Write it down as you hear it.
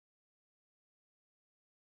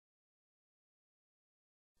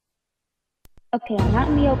Okay, I'm not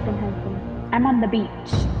in the open, husband. I'm on the beach.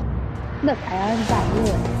 Look, I already got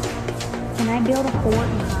wood. Can I build a fort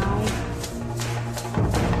and hide?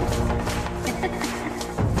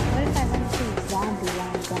 What if I run into a zombie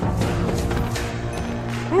while I'm gone?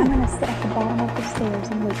 I'm gonna sit at the bottom of the stairs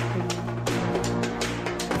and wait for you.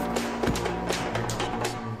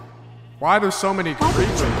 Why are there so many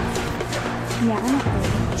creepers? Yeah, I'm afraid.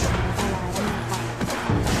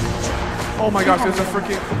 Oh my gosh, there's a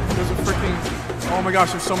freaking, oh my gosh,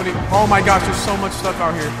 there's so many, oh my gosh, there's so much stuff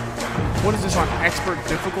out here. What is this on expert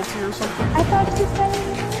difficulty or something? I thought you said.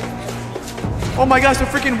 Oh my gosh, the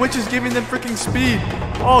freaking witch is giving them freaking speed.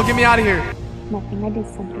 Oh, get me out of here. Nothing, I did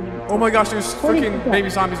something. Oh my gosh, there's freaking baby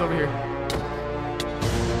zombies over here.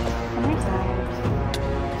 Oh my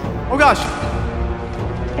god. Oh gosh.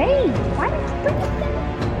 Babe, why did you bring it down?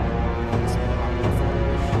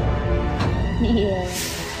 Yeah.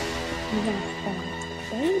 You're gonna stop.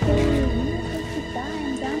 Baby, you're not supposed to die.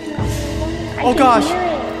 I'm down here all alone. Oh gosh.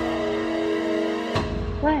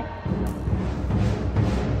 What?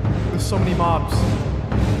 There's so many mobs.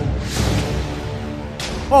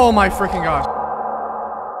 Oh my freaking gosh.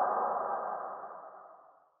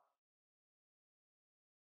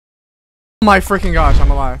 Oh my freaking gosh,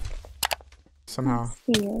 I'm alive. Somehow.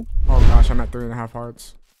 I'm oh gosh, I'm at 3.5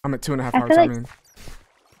 hearts. I'm at 2.5 hearts, I mean.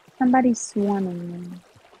 Somebody's swarming me.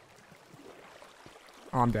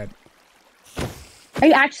 Oh, I'm dead. Are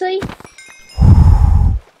you actually?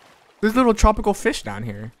 There's little tropical fish down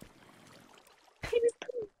here.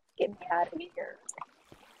 Get me out of here.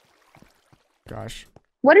 Gosh.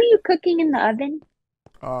 What are you cooking in the oven?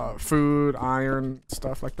 Food, iron,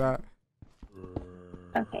 stuff like that.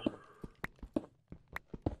 Okay.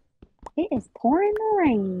 It is pouring the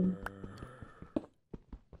rain.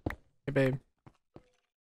 Hey, babe.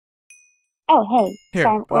 Oh, hey. Here,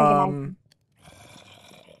 so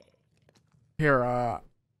here,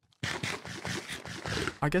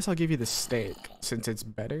 I guess I'll give you the steak since it's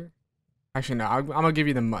better. Actually, no, I'm gonna give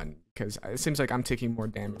you the mutton because it seems like I'm taking more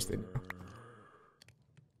damage than you.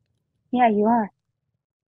 Yeah, you are.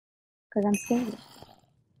 Because I'm scared.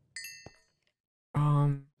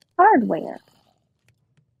 Hardware.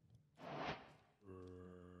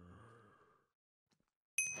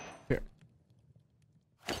 Here.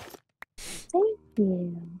 Thank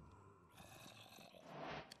you.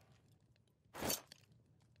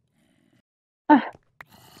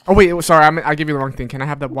 Oh wait, sorry, I give you the wrong thing. Can I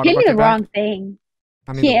have that water bucket back? Give me the wrong thing.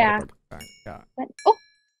 I need the water bucket back. Yeah. But, oh,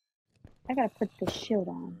 I gotta put the shield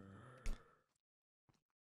on.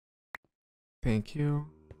 Thank you.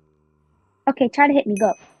 Okay, try to hit me.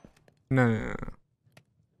 Go. No.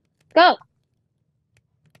 Go.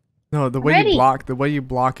 No, the way you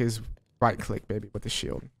block is right click, baby, with the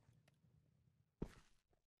shield.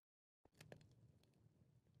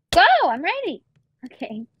 Go. I'm ready.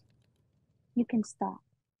 Okay. You can stop.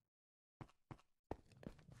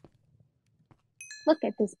 Look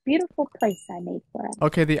at this beautiful place I made for us.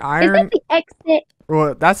 Okay, the iron. Is that the exit?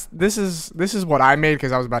 Well, this is what I made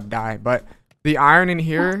because I was about to die. But the iron in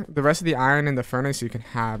here, the rest of the iron in the furnace you can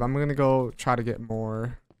have. I'm gonna go try to get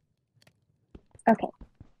more. Okay.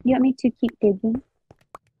 You want me to keep digging?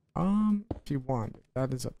 If you want,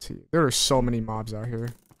 that is up to you. There are so many mobs out here.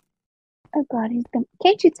 Oh God, he's gonna.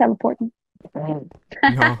 Can't you teleport me? No,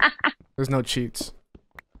 there's no cheats.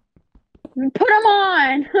 Put them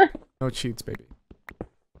on. No cheats, baby.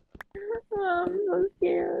 Oh, I'm so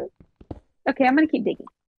scared. Okay, I'm gonna keep digging.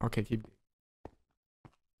 Okay, keep.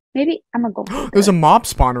 Maybe I'm gonna go. There's a mob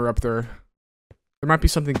spawner up there. There might be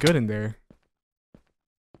something good in there.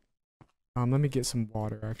 Let me get some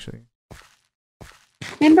water, actually.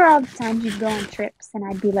 Remember all the times you'd go on trips and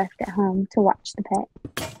I'd be left at home to watch the pet?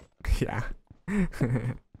 Yeah.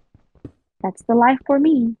 That's the life for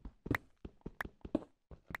me.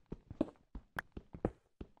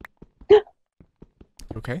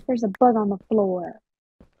 Okay. There's a bug on the floor.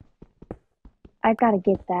 I gotta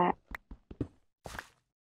get that.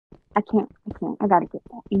 I can't. I gotta get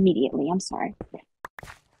that immediately. I'm sorry.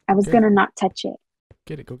 I was gonna not touch it.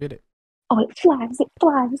 Get it. Go get it. Oh, it flies. It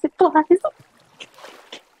flies. It flies.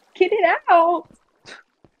 Get it out.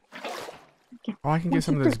 Oh, I can get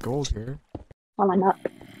some of this gold here. While I'm up.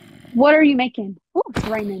 What are you making? Oh, it's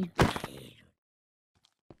raining.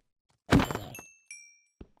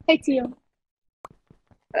 Hey, Tio.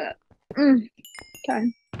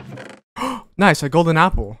 Okay. Nice, a golden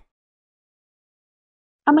apple.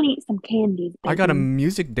 I'm gonna eat some candies, baby. I got a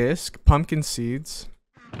music disc, pumpkin seeds.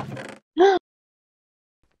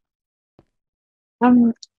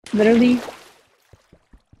 I'm literally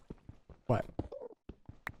What?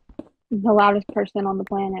 the loudest person on the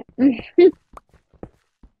planet.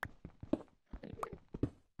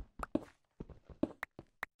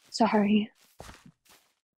 Sorry.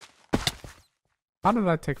 How did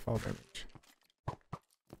I take fall damage?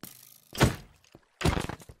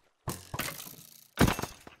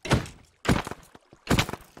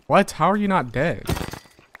 What? How are you not dead?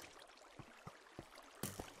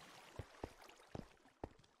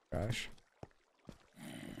 Gosh.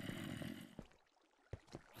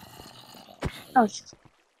 Oh,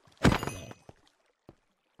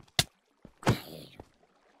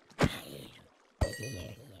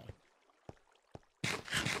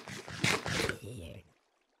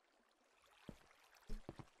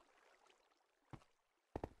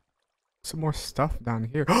 Some more stuff down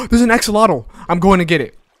here. There's an axolotl! I'm going to get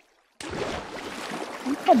it.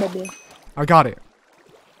 okay, baby. I got it.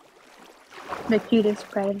 The cutest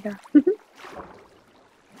predator.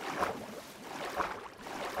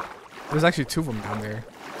 There's actually 2 of them down there.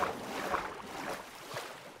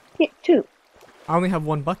 Get 2. I only have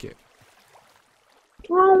 1 bucket.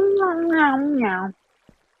 Meow.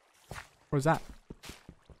 What was that?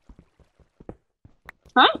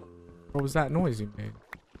 Huh? What was that noise you made?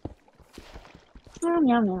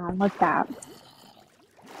 Meow. What's that?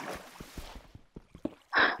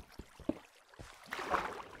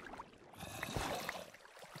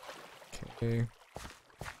 Okay.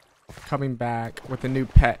 Coming back with a new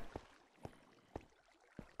pet.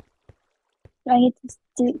 Do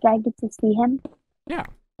I get to see him? Yeah.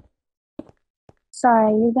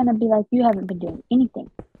 Sorry, you're gonna be like, you haven't been doing anything.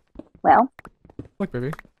 Well. Look,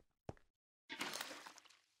 baby.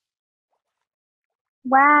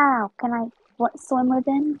 Wow. Can I swim with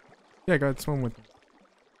him? Yeah, go ahead, swim with me.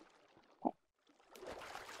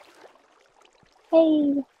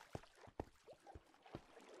 Hey.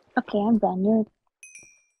 Okay, I'm done.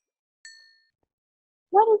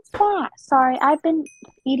 What is that? Sorry, I've been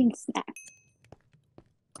eating snacks.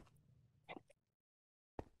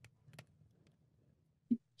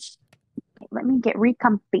 Okay, let me get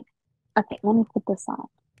recomfy. Okay, let me put this on.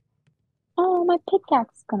 Oh, my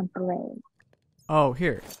pickaxe is gonna break. Oh,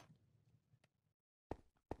 here.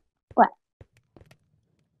 What?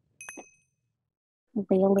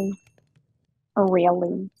 Really?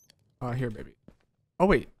 Really? Here, baby. Oh,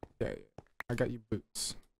 wait. Yeah, I got you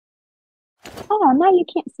boots. Oh, now you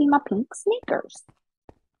can't see my pink sneakers.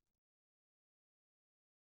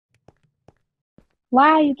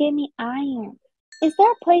 Wow, you gave me iron. Is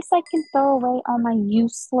there a place I can throw away all my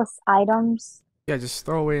useless items? Yeah, just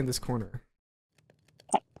throw away in this corner.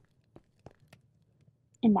 Okay.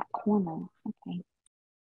 In that corner. Okay.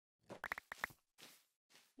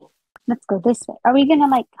 Let's go this way. Are we gonna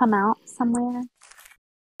like come out somewhere?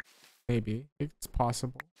 Maybe. It's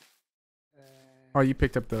possible. Oh, you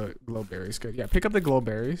picked up the glowberries. Good. Yeah, pick up the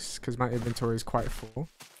glowberries because my inventory is quite full.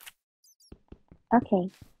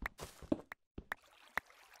 Okay.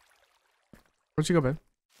 Where'd you go, babe?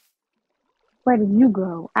 Where did you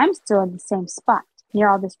go? I'm still in the same spot, near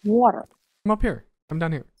all this water. I'm up here. I'm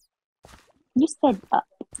down here. You said up.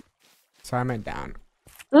 Sorry, I meant down.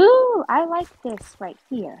 Ooh, I like this right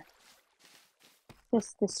here.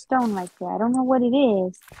 This stone right there. I don't know what it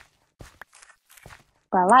is,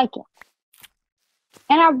 but I like it.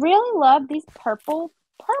 And I really love these purples.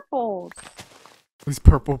 These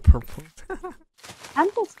purples. I'm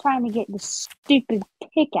just trying to get the stupid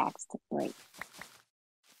pickaxe to break.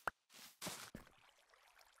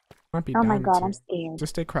 Might be Oh my diamonds god, here. I'm scared. Just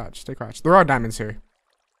stay crouched. Stay crouched. There are diamonds here.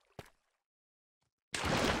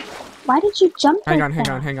 Why did you jump Hang like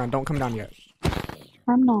on. that? Don't come down yet.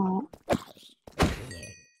 I'm not.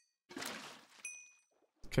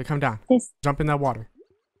 Okay, come down. This. Jump in that water.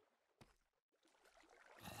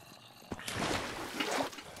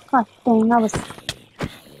 Oh, dang, I was.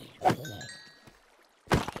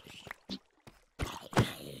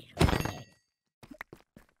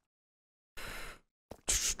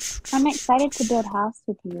 I'm excited to build a house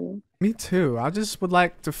with you. Me too. I just would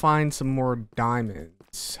like to find some more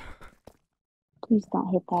diamonds. Please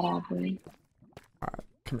don't hit that over. Alright,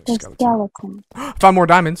 come here, The skeleton. skeleton. Find more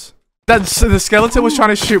diamonds. The skeleton was trying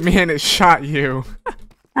to shoot me and it shot you.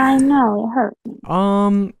 I know, it hurt me.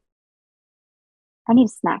 I need a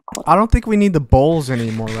snack. I don't think we need the bowls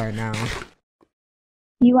anymore right now.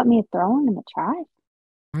 You want me to throw them in the trash?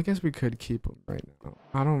 I guess we could keep them right now.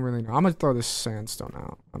 I don't really know. I'm gonna throw this sandstone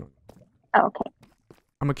out. I don't know. Oh, okay.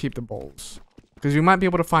 I'm gonna keep the bowls. Because we might be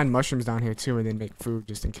able to find mushrooms down here too and then make food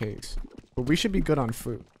just in case. But we should be good on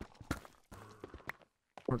food.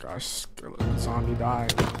 Oh gosh, skeleton zombie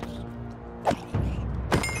died.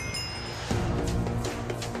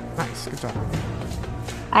 Nice, good job.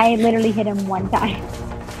 I literally hit him one time.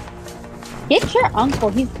 Get your uncle,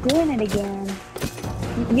 he's doing it again.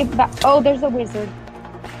 Oh, there's a wizard.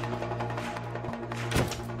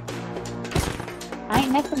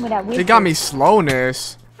 me that weird. It got me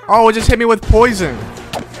slowness. Oh, it just hit me with poison.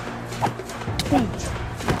 Thanks.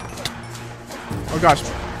 Oh gosh.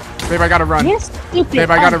 Babe, I gotta run. You're stupid. Babe,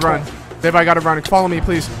 I gotta run. Babe, I gotta run. Follow me,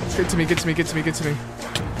 please. Get to me, get to me, get to me, get to me.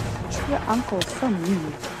 Your uncle is so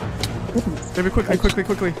mean. Goodness. Baby, quickly, quickly,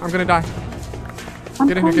 quickly. I'm gonna die.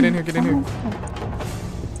 Get in here, get in here, get in here.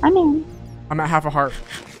 I'm in. I'm at half a heart.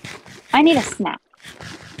 I need a snack.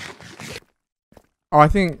 Oh, I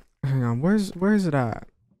think. Hang on. Where is it at?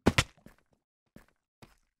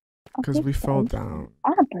 Because we fell down.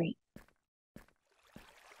 On a break.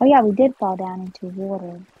 Oh yeah, we did fall down into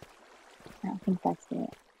water. I don't think that's it.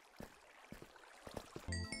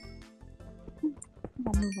 I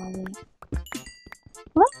gotta move all the way.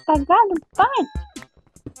 Look, I got a bunch.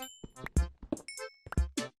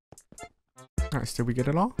 Alright, did we get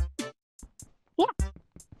it all? Yeah.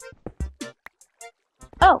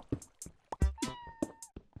 Oh.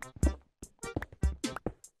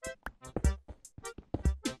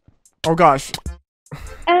 Oh gosh.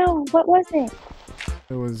 Ow, what was it?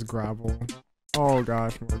 It was gravel. Oh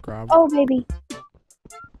gosh, more gravel. Oh, baby.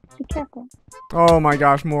 Be careful. Oh my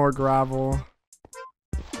gosh, more gravel.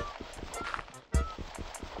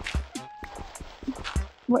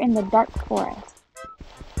 We're in the dark forest.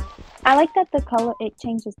 I like that the color, it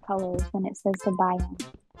changes colors when it says the biome.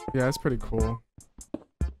 Yeah, that's pretty cool.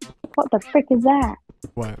 What the frick is that?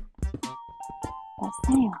 What? That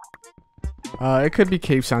sound. It could be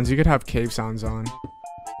cave sounds. You could have cave sounds on.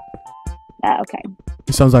 Okay.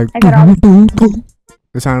 It sounds like. I got all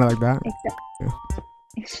It sounded like that.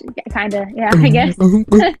 Except, yeah, kinda, yeah, I guess.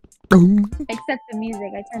 Except the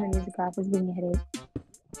music. I turned the music off. It's giving me a headache.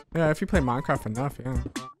 Yeah, if you play Minecraft enough, yeah.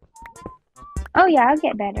 Oh yeah, I'll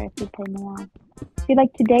get better if we play more. See,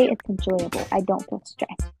 like today, it's enjoyable. I don't feel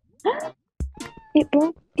stressed. It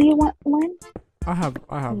broke. Do you want one? I have.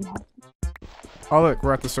 Oh look,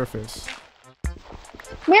 we're at the surface.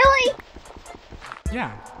 Really?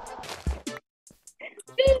 Yeah.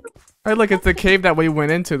 Hey, look, it's the cave that we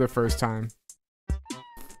went into the first time.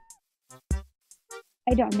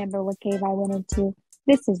 I don't remember what cave I went into.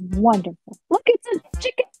 This is wonderful. Look, it's a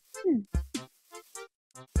chicken.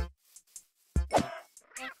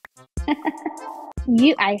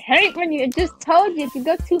 I hate when you just told you if you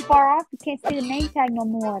go too far off, you can't see the name tag no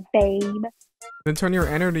more, babe. Then turn your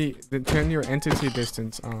entity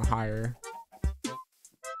distance higher.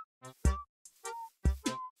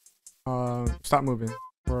 Stop moving.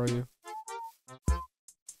 Where are you?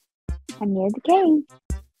 I'm near the cave.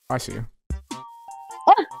 I see you.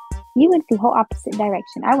 Ah, you went the whole opposite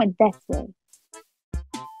direction. I went this way.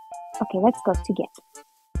 Okay, let's go together.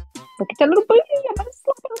 Look at that little baby. I'm gonna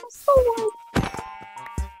slap it on the sword.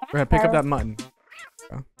 Go ahead, pick up that mutton.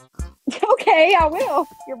 Okay, I will.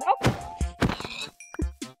 You're welcome.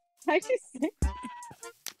 I just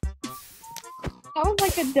that was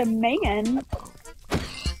like a demand.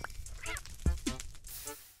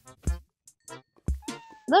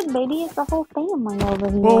 Look, baby, it's the whole family over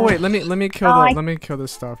here. Oh wait, let me kill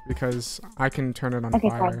this stuff because I can turn it on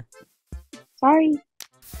fire. Sorry.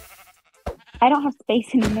 I don't have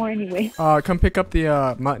space anymore anyway. Come pick up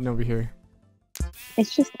the mutton over here.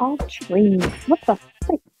 It's just all trees. What the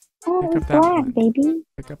frick? Oh, pick up that mutton, baby.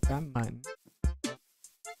 Pick up that mutton.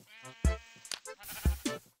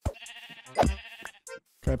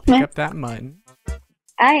 Okay, pick up that mutton.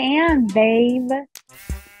 I am, babe.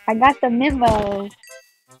 I got the memo.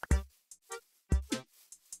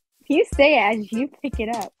 You say it as you pick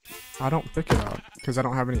it up. I don't pick it up because I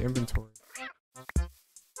don't have any inventory.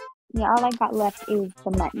 Yeah, all I got left is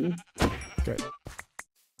the mutton. Good.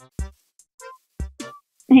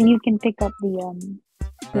 And you can pick up the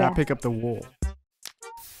Yeah, pick up the wool.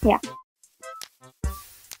 Yeah.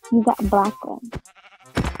 You got black one.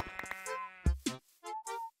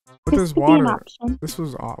 But there's water. This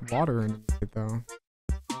was water in it though.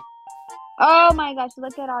 Oh my gosh,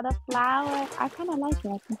 look at all the flowers. I kind of like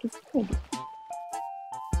it. I think it's pretty.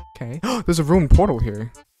 Okay. There's a ruined portal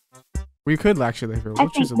here. We could actually live here. I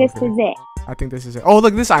think this is it. I think this is it. Oh,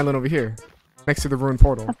 look, this island over here. Next to the ruined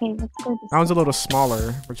portal. Okay, let's go this That one's a little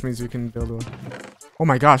smaller, which means we can build a... Oh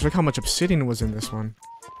my gosh, look how much obsidian was in this one.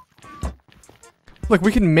 Look,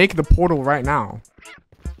 we can make the portal right now.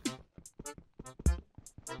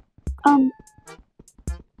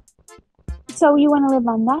 So you want to live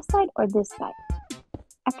on that side or this side?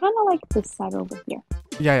 I kind of like this side over here.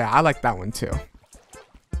 Yeah, I like that one too.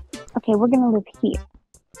 Okay, we're going to live here.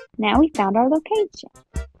 Now we found our location.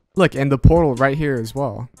 Look, and the portal right here as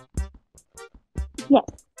well. Yes.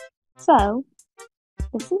 So,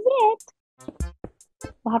 this is it.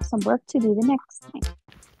 We'll have some work to do the next time.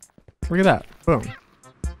 Look at that. Boom.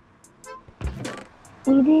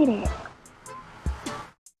 We did it.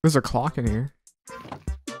 There's a clock in here.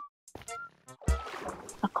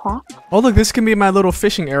 A clock? Oh, look, this can be my little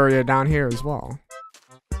fishing area down here as well.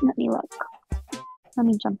 Let me look. Let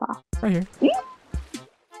me jump off. Right here. Yeah.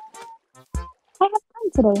 I had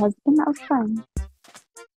fun today, husband. That was fun.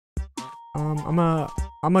 I'm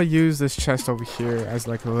gonna use this chest over here as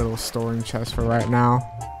like a little storing chest for right now.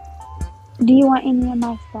 Do you want any of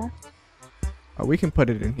my stuff? We can put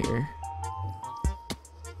it in here.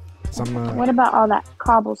 So What about all that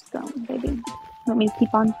cobblestone, baby? Want me to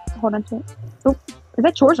keep on hold on to it? Oh, is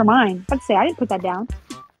that yours or mine? I'd say I didn't put that down.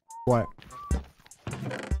 What?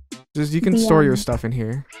 Just you can store your stuff in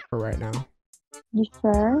here for right now. You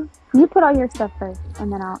sure? You put all your stuff first,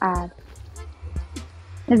 and then I'll add.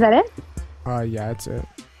 Is that it? Yeah, that's it.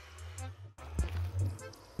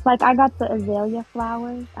 Like I got the azalea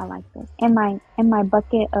flowers. I like this. And my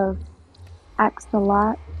bucket of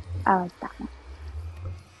axolot. I like that one.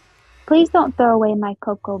 Please don't throw away my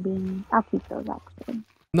cocoa beans. I'll keep those actually.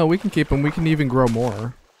 No, we can keep them. We can even grow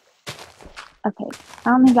more. Okay.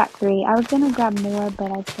 I only got 3. I was gonna grab more,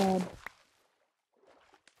 but I said,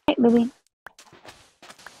 "Hey, baby."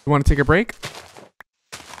 You want to take a break?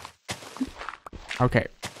 Okay.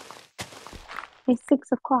 It's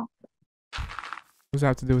 6 o'clock. What does that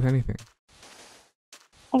have to do with anything?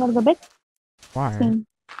 I gotta go to bed. Why?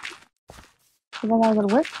 Because I gotta go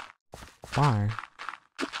to work Why?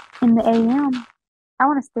 in the AM. I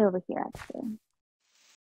want to stay over here actually.